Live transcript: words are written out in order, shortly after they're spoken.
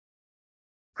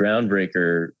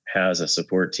Groundbreaker has a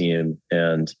support team,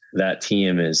 and that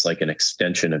team is like an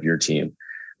extension of your team.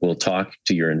 We'll talk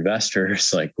to your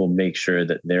investors, like we'll make sure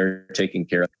that they're taken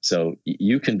care of. So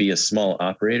you can be a small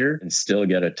operator and still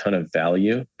get a ton of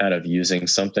value out of using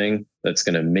something that's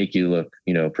going to make you look,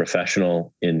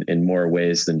 professional in more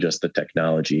ways than just the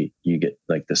technology. You get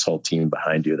like this whole team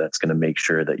behind you that's going to make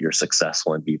sure that you're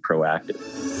successful and be proactive.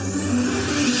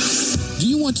 Do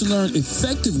you want to learn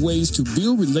effective ways to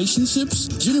build relationships,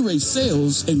 generate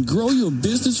sales, and grow your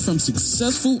business from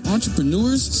successful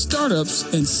entrepreneurs,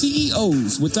 startups, and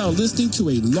CEOs without listening to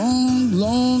a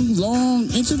long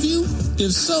interview?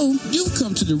 If so, you've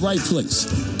come to the right place.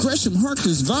 Gresham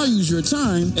Harkless values your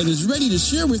time and is ready to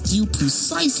share with you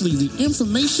precisely the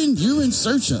information you're in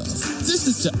search of. This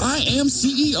is the I Am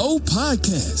CEO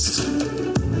podcast.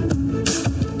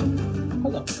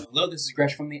 Hello, this is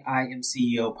Gresh from the I Am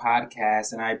CEO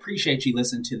podcast, and I appreciate you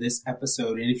listening to this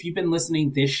episode. And if you've been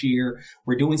listening this year,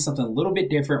 we're doing something a little bit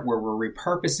different where we're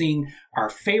repurposing our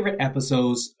favorite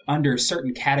episodes under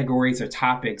certain categories or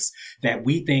topics that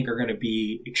we think are going to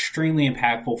be extremely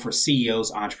impactful for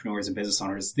CEOs, entrepreneurs, and business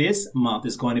owners. This month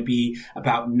is going to be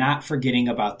about not forgetting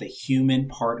about the human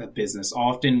part of business.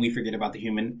 Often we forget about the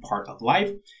human part of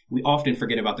life. We often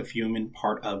forget about the human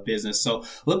part of business. So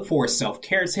look for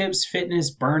self-care tips,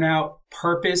 fitness, burnout,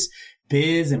 purpose,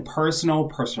 biz and personal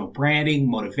branding,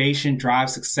 motivation, drive,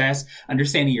 success,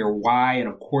 understanding your why, and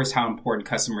of course, how important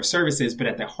customer service is. But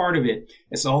at the heart of it,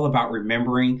 it's all about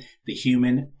remembering the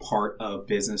human part of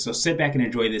business. So sit back and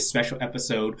enjoy this special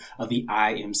episode of the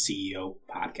I Am CEO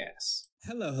podcast.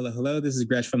 Hello. This is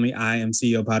Gresh from the I Am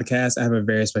CEO podcast. I have a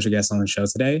very special guest on the show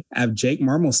today. I have Jake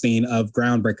Marmelstein of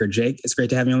Groundbreaker. Jake, it's great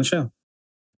to have you on the show.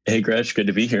 Hey, Gresh, good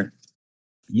to be here.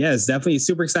 Yes, definitely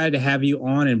super excited to have you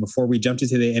on. And before we jumped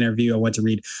into the interview, I want to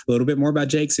read a little bit more about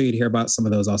Jake so you'd hear about some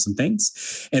of those awesome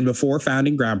things. And before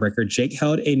founding Groundbreaker, Jake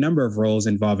held a number of roles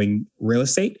involving real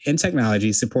estate and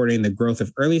technology, supporting the growth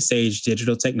of early stage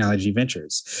digital technology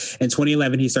ventures. In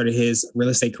 2011, he started his real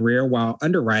estate career while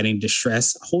underwriting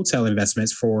distressed hotel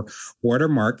investments for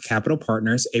Watermark Capital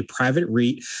Partners, a private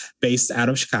REIT based out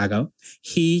of Chicago.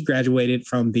 He graduated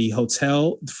from the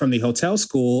hotel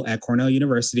school at Cornell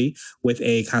University with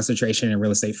a concentration in real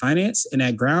estate finance. And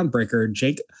at Groundbreaker,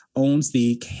 Jake owns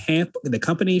the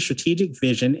company strategic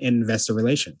vision and investor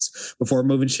relations. Before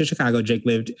moving to Chicago, Jake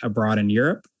lived abroad in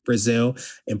Europe, Brazil,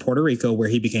 and Puerto Rico, where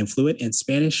he became fluent in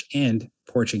Spanish and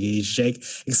Portuguese. Jake,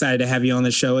 excited to have you on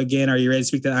the show again. Are you ready to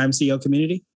speak to the IMCEO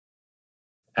community?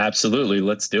 Absolutely.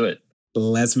 Let's do it.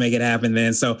 Let's make it happen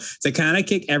then. So to kind of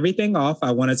kick everything off,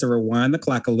 I wanted to rewind the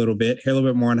clock a little bit, hear a little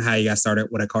bit more on how you got started,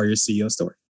 what I call your CEO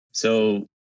story. So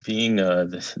being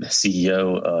the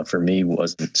CEO for me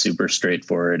wasn't super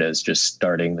straightforward as just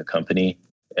starting the company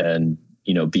and,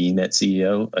 being that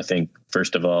CEO. I think,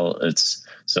 first of all, it's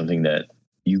something that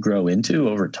you grow into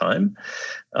over time.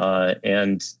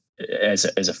 And as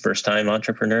a first-time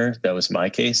entrepreneur, that was my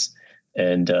case.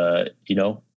 And,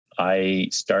 I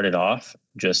started off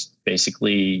just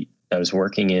basically, I was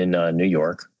working in New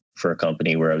York for a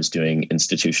company where I was doing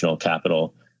institutional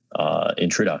capital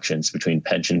introductions between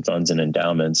pension funds and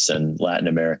endowments and Latin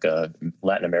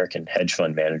American hedge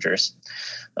fund managers.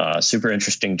 Super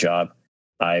interesting job.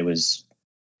 I was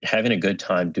having a good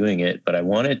time doing it, but I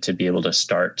wanted to be able to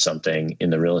start something in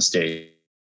the real estate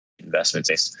investment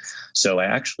space. So I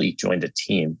actually joined a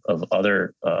team of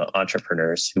other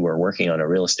entrepreneurs who were working on a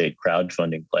real estate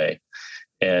crowdfunding play.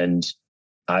 And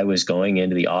I was going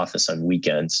into the office on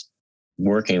weekends,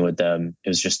 working with them. It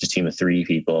was just a team of 3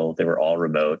 people. They were all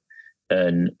remote.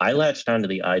 And I latched onto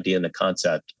the idea and the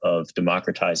concept of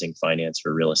democratizing finance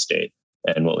for real estate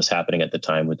and what was happening at the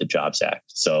time with the Jobs Act.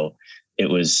 So it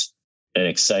was an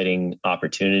exciting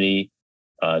opportunity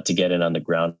to get in on the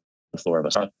ground floor of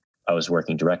a startup. I was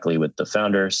working directly with the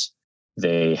founders.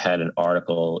 They had an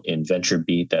article in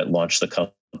VentureBeat that launched the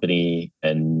company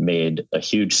and made a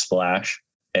huge splash.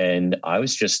 And I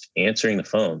was just answering the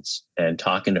phones and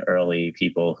talking to early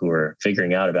people who were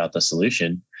figuring out about the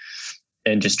solution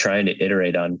and just trying to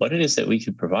iterate on what it is that we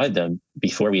could provide them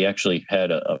before we actually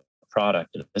had a product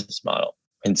and a business model.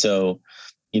 And so,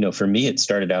 for me, it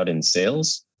started out in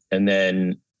sales, and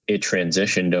then it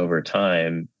transitioned over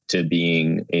time to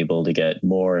being able to get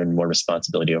more and more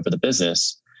responsibility over the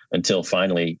business until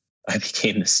finally I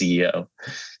became the CEO.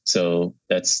 So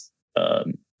that's,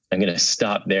 I'm going to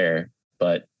stop there,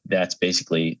 but that's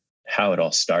basically how it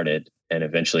all started. And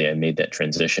eventually I made that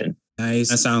transition. Nice.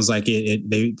 That sounds like they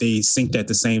synced at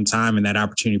the same time and that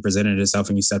opportunity presented itself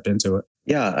and you stepped into it.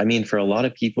 Yeah. I mean, for a lot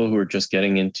of people who are just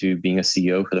getting into being a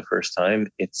CEO for the first time,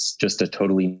 it's just a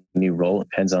totally new role. It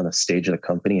depends on the stage of the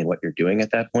company and what you're doing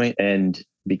at that point. And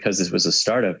because this was a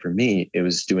startup for me, it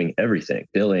was doing everything: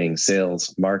 billing,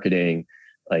 sales, marketing,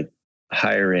 like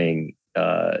hiring.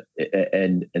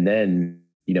 And then,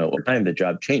 over time, the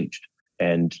job changed.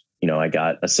 And, I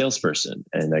got a salesperson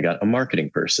and I got a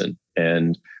marketing person,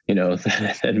 and,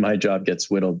 then my job gets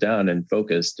whittled down and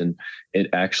focused, and it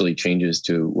actually changes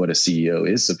to what a CEO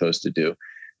is supposed to do.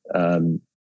 And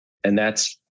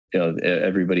that's,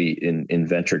 everybody in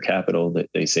venture capital, that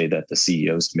they say that the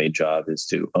CEO's main job is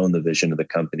to own the vision of the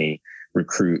company,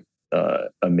 recruit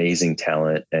amazing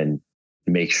talent, and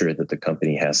make sure that the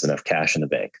company has enough cash in the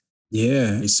bank.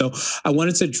 Yeah. So I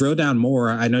wanted to drill down more.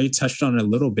 I know you touched on it a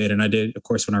little bit, and I did, of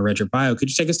course, when I read your bio. Could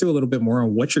you take us through a little bit more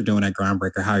on what you're doing at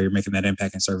Groundbreaker, how you're making that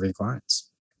impact and serving clients?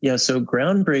 Yeah. So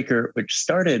Groundbreaker, which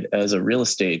started as a real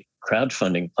estate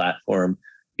crowdfunding platform,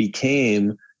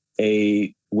 became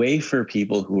a way for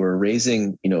people who are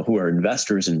raising, who are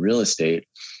investors in real estate,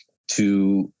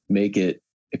 to make it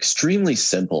extremely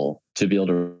simple to be able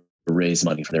to raise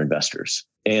money for their investors.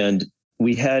 And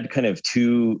we had kind of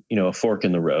two, a fork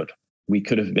in the road. We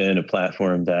could have been a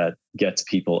platform that gets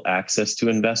people access to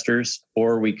investors,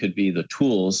 or we could be the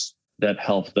tools that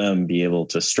help them be able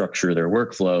to structure their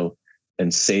workflow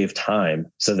and save time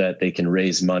so that they can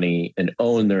raise money and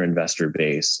own their investor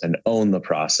base and own the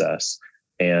process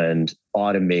and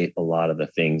automate a lot of the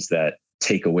things that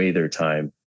take away their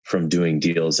time from doing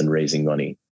deals and raising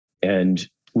money. And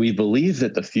we believe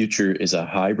that the future is a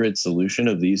hybrid solution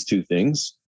of these two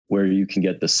things, where you can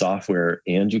get the software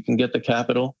and you can get the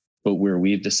capital. But where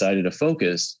we've decided to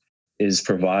focus is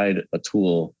provide a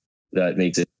tool that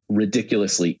makes it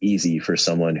ridiculously easy for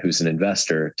someone who's an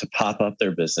investor to pop up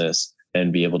their business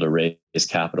and be able to raise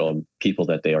capital on people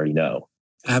that they already know.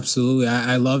 Absolutely.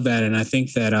 I love that. And I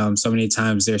think that so many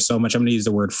times there's so much, I'm going to use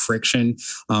the word friction,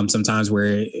 sometimes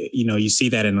where, you see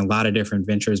that in a lot of different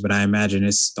ventures, but I imagine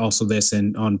it's also this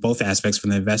and on both aspects from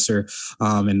the investor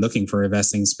and looking for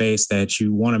investing space, that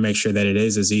you want to make sure that it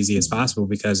is as easy as possible,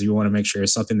 because you want to make sure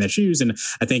it's something that you use. And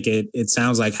I think it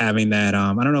sounds like having that,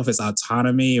 I don't know if it's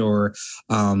autonomy or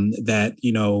that,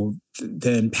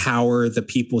 to empower the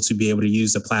people to be able to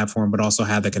use the platform, but also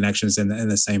have the connections in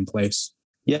the same place.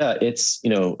 Yeah, it's,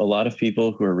 a lot of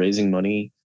people who are raising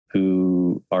money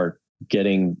who are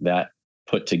getting that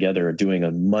put together are doing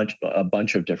a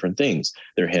bunch of different things.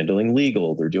 They're handling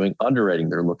legal, they're doing underwriting,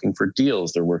 they're looking for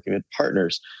deals, they're working with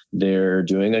partners, they're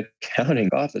doing accounting,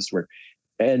 office work.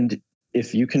 And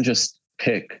if you can just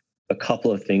pick a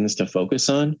couple of things to focus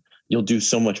on, you'll do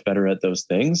so much better at those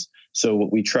things. So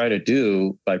what we try to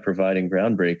do by providing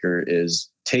Groundbreaker is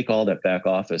take all that back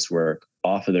office work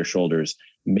off of their shoulders,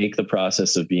 make the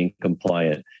process of being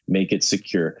compliant, make it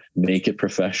secure, make it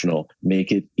professional,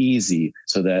 make it easy,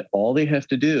 so that all they have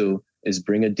to do is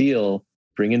bring a deal,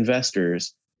 bring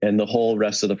investors, and the whole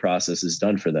rest of the process is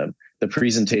done for them. The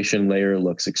presentation layer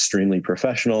looks extremely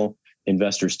professional.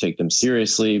 Investors take them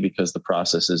seriously because the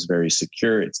process is very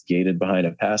secure. It's gated behind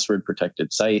a password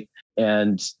protected site.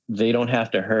 And they don't have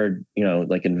to herd,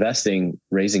 like investing,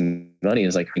 raising money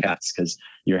is like cats, because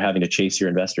you're having to chase your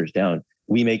investors down.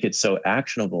 We make it so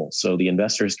actionable so the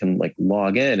investors can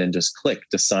log in and just click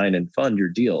to sign and fund your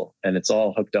deal. And it's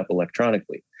all hooked up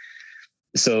electronically.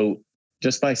 So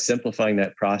just by simplifying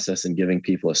that process and giving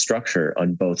people a structure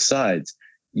on both sides,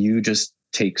 you just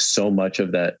take so much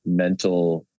of that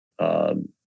mental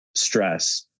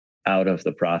stress out of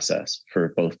the process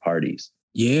for both parties.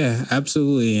 Yeah,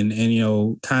 absolutely.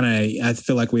 And kind of, I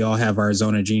feel like we all have our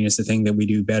zone of genius, the thing that we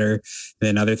do better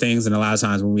than other things. And a lot of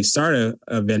times when we start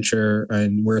a venture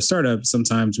and we're a startup,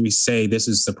 sometimes we say, this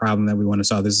is the problem that we want to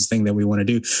solve. This is the thing that we want to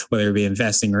do, whether it be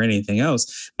investing or anything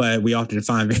else. But we often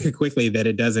find very quickly that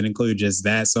it doesn't include just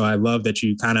that. So I love that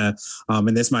you kind of,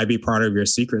 and this might be part of your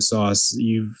secret sauce,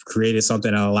 you've created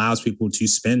something that allows people to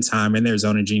spend time in their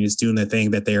zone of genius doing the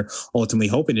thing that they're ultimately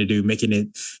hoping to do, making it,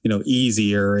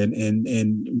 easier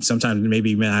and sometimes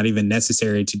maybe not even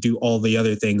necessary to do all the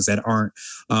other things that aren't,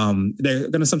 they're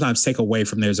going to sometimes take away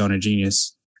from their zone of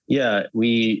genius. Yeah,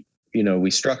 we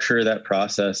structure that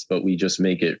process, but we just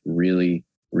make it really,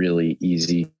 really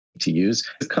easy to use.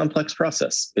 It's a complex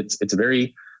process. It's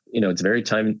very, it's very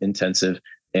time intensive,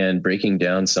 and breaking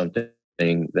down something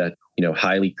that,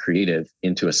 highly creative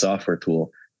into a software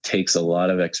tool takes a lot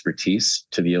of expertise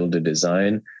to be able to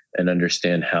design and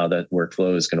understand how that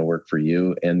workflow is going to work for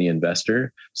you and the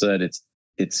investor, so that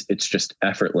it's just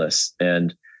effortless.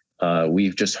 And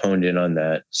we've just honed in on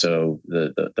that. So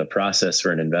the process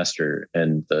for an investor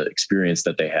and the experience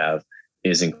that they have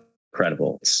is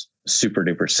incredible. It's super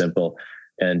duper simple.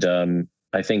 And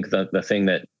I think that the thing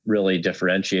that really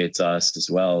differentiates us as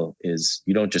well is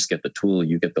you don't just get the tool,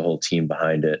 you get the whole team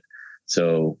behind it.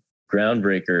 So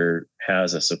Groundbreaker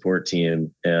has a support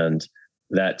team, and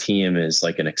that team is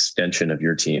like an extension of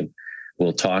your team.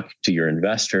 We'll talk to your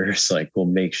investors, like we'll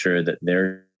make sure that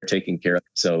they're taken care of.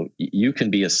 So you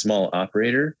can be a small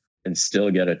operator and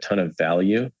still get a ton of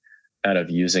value out of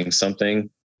using something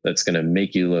that's going to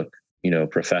make you look,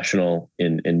 professional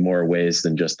in more ways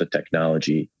than just the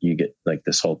technology. You get like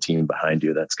this whole team behind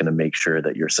you that's going to make sure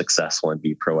that you're successful and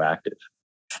be proactive.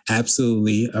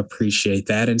 Absolutely appreciate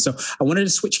that. And so I wanted to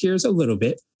switch gears a little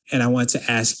bit. And I want to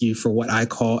ask you for what I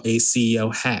call a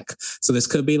CEO hack. So this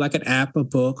could be like an app, a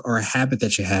book, or a habit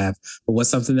that you have, but what's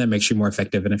something that makes you more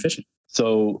effective and efficient?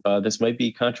 So this might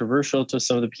be controversial to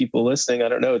some of the people listening. I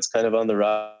don't know. It's kind of on the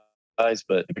rise,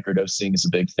 but microdosing is a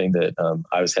big thing that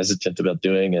I was hesitant about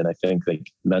doing. And I think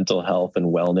like mental health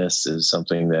and wellness is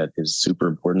something that is super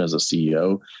important as a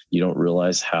CEO. You don't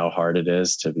realize how hard it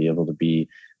is to be able to be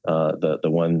the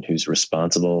one who's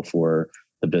responsible for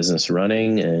the business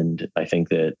running. And I think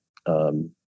that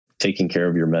taking care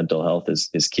of your mental health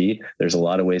is key. There's a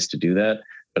lot of ways to do that,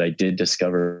 but I did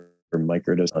discover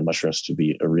microdose on mushrooms to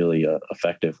be a really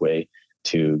effective way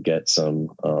to get some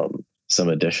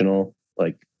additional,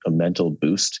 like a mental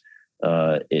boost.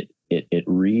 It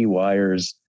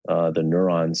rewires the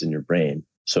neurons in your brain,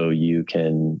 so you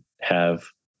can have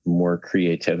more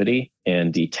creativity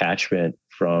and detachment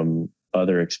from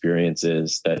other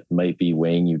experiences that might be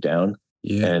weighing you down.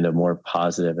 Yeah. And a more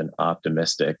positive and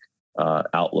optimistic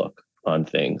outlook on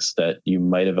things that you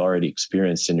might have already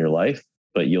experienced in your life,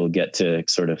 but you'll get to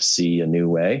sort of see a new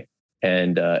way,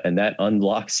 and that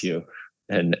unlocks you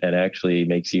and actually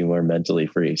makes you more mentally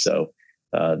free. So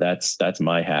that's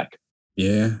my hack.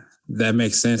 Yeah, that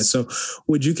makes sense. So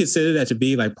would you consider that to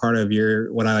be like part of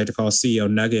your, what I like to call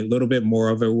CEO nugget, a little bit more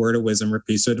of a word of wisdom or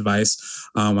piece of advice?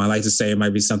 I like to say it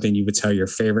might be something you would tell your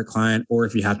favorite client, or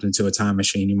if you hopped into a time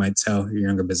machine, you might tell your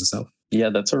younger business self. Yeah,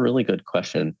 that's a really good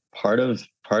question. Part of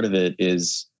it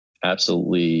is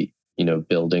absolutely,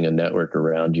 building a network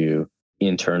around you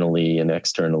internally and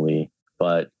externally,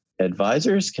 but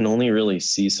advisors can only really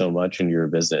see so much into your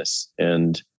business.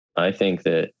 And I think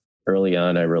that early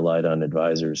on, I relied on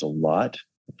advisors a lot,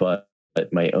 but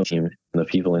my own team and the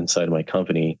people inside of my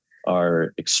company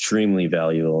are extremely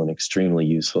valuable and extremely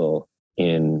useful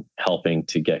in helping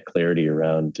to get clarity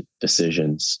around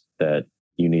decisions that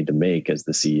you need to make as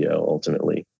the CEO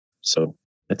ultimately. So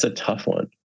it's a tough one.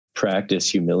 Practice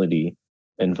humility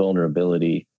and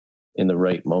vulnerability in the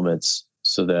right moments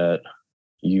so that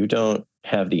you don't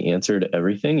have the answer to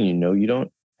everything. You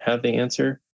don't have the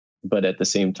answer, but at the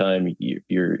same time,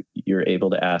 you're able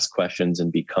to ask questions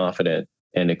and be confident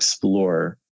and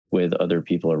explore with other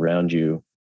people around you,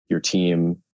 your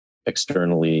team,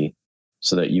 externally,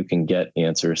 so that you can get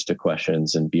answers to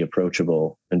questions and be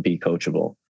approachable and be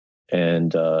coachable,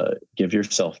 and give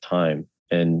yourself time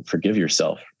and forgive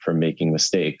yourself for making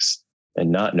mistakes and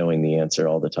not knowing the answer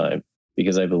all the time.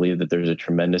 Because I believe that there's a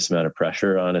tremendous amount of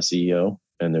pressure on a CEO,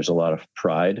 and there's a lot of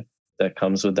pride that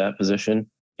comes with that position.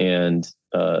 And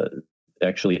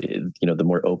actually, the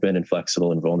more open and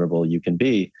flexible and vulnerable you can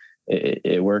be,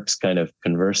 it works kind of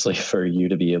conversely for you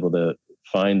to be able to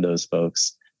find those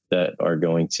folks that are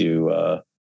going to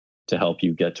help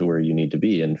you get to where you need to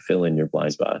be and fill in your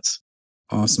blind spots.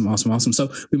 Awesome. So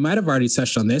we might have already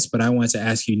touched on this, but I want to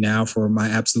ask you now for my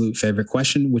absolute favorite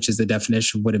question, which is the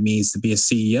definition of what it means to be a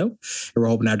CEO. And we're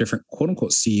hoping to have different quote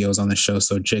unquote CEOs on the show.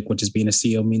 So Jake, what does being a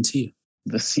CEO mean to you?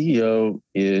 The CEO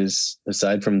is,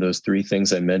 aside from those three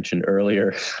things I mentioned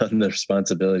earlier on the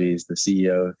responsibilities, the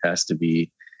CEO has to be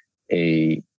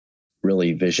a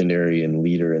really visionary and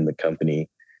leader in the company.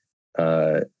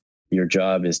 Your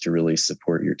job is to really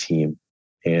support your team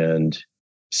and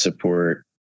support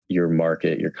your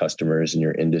market, your customers, and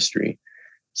your industry.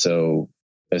 So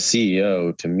a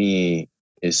CEO to me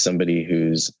is somebody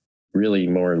who's really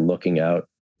more looking out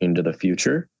into the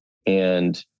future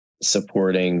and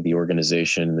supporting the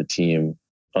organization and the team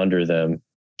under them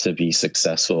to be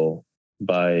successful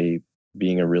by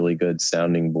being a really good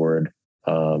sounding board,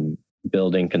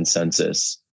 building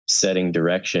consensus, setting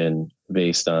direction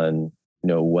based on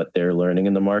what they're learning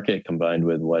in the market combined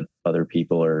with what other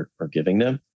people are giving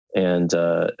them, and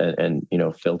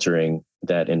filtering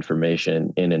that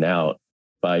information in and out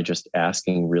by just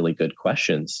asking really good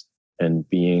questions and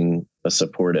being a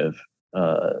supportive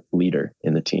leader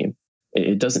in the team.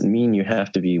 It doesn't mean you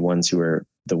have to be ones who are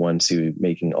the ones who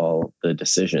making all the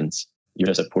decisions. You're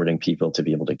just supporting people to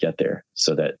be able to get there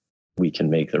so that we can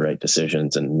make the right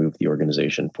decisions and move the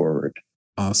organization forward.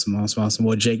 Awesome.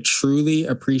 Well, Jake, truly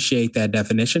appreciate that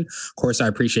definition. Of course, I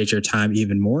appreciate your time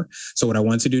even more. So what I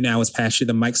want to do now is pass you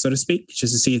the mic, so to speak,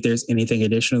 just to see if there's anything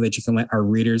additional that you can let our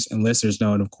readers and listeners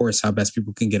know. And of course, how best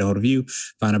people can get a hold of you,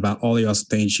 find about all the awesome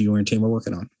things you and your team are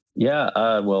working on. Yeah.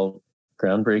 Well,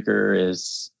 Groundbreaker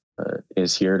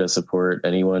is here to support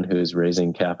anyone who's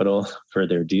raising capital for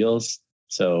their deals.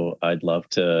 So I'd love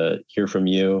to hear from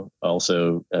you.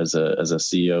 Also, as a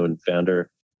CEO and founder,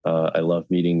 I love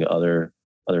meeting other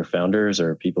founders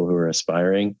or people who are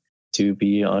aspiring to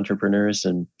be entrepreneurs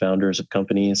and founders of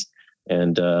companies.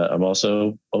 And I'm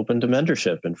also open to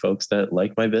mentorship and folks that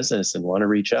like my business and want to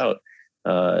reach out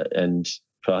and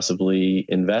possibly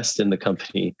invest in the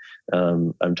company.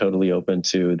 I'm totally open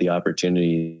to the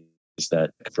opportunities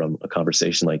that from a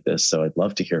conversation like this. So I'd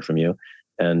love to hear from you.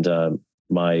 And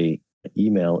my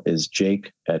email is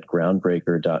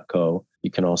jake@groundbreaker.co.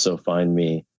 You can also find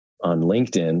me on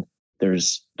LinkedIn.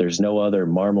 There's no other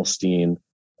Marmelstein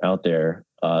out there.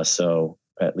 So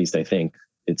at least I think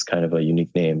it's kind of a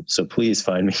unique name. So please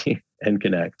find me and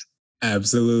connect.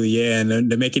 Absolutely. Yeah. And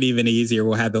to make it even easier,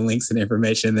 we'll have the links and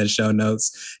information in the show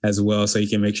notes as well. So you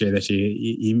can make sure that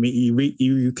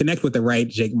you connect with the right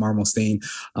Jake Marmelstein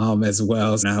as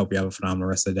well. And I hope you have a phenomenal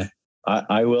rest of the day.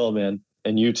 I will, man.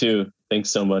 And you too.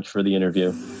 Thanks so much for the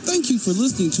interview. Thank you for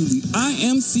listening to the I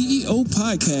Am CEO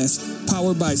podcast,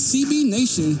 powered by CB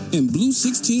Nation and Blue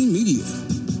 16 Media.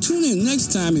 Tune in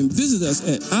next time and visit us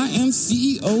at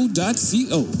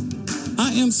IAM1690.co.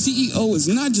 I Am CEO is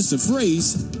not just a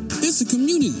phrase, it's a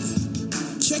community.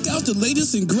 Check out the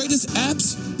latest and greatest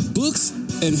apps, books,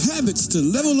 and habits to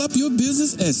level up your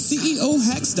business at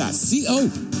ceohacks.co.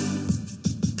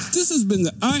 This has been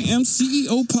the I Am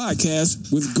CEO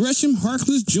podcast with Gresham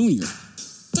Harkless Jr.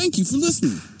 Thank you for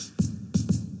listening.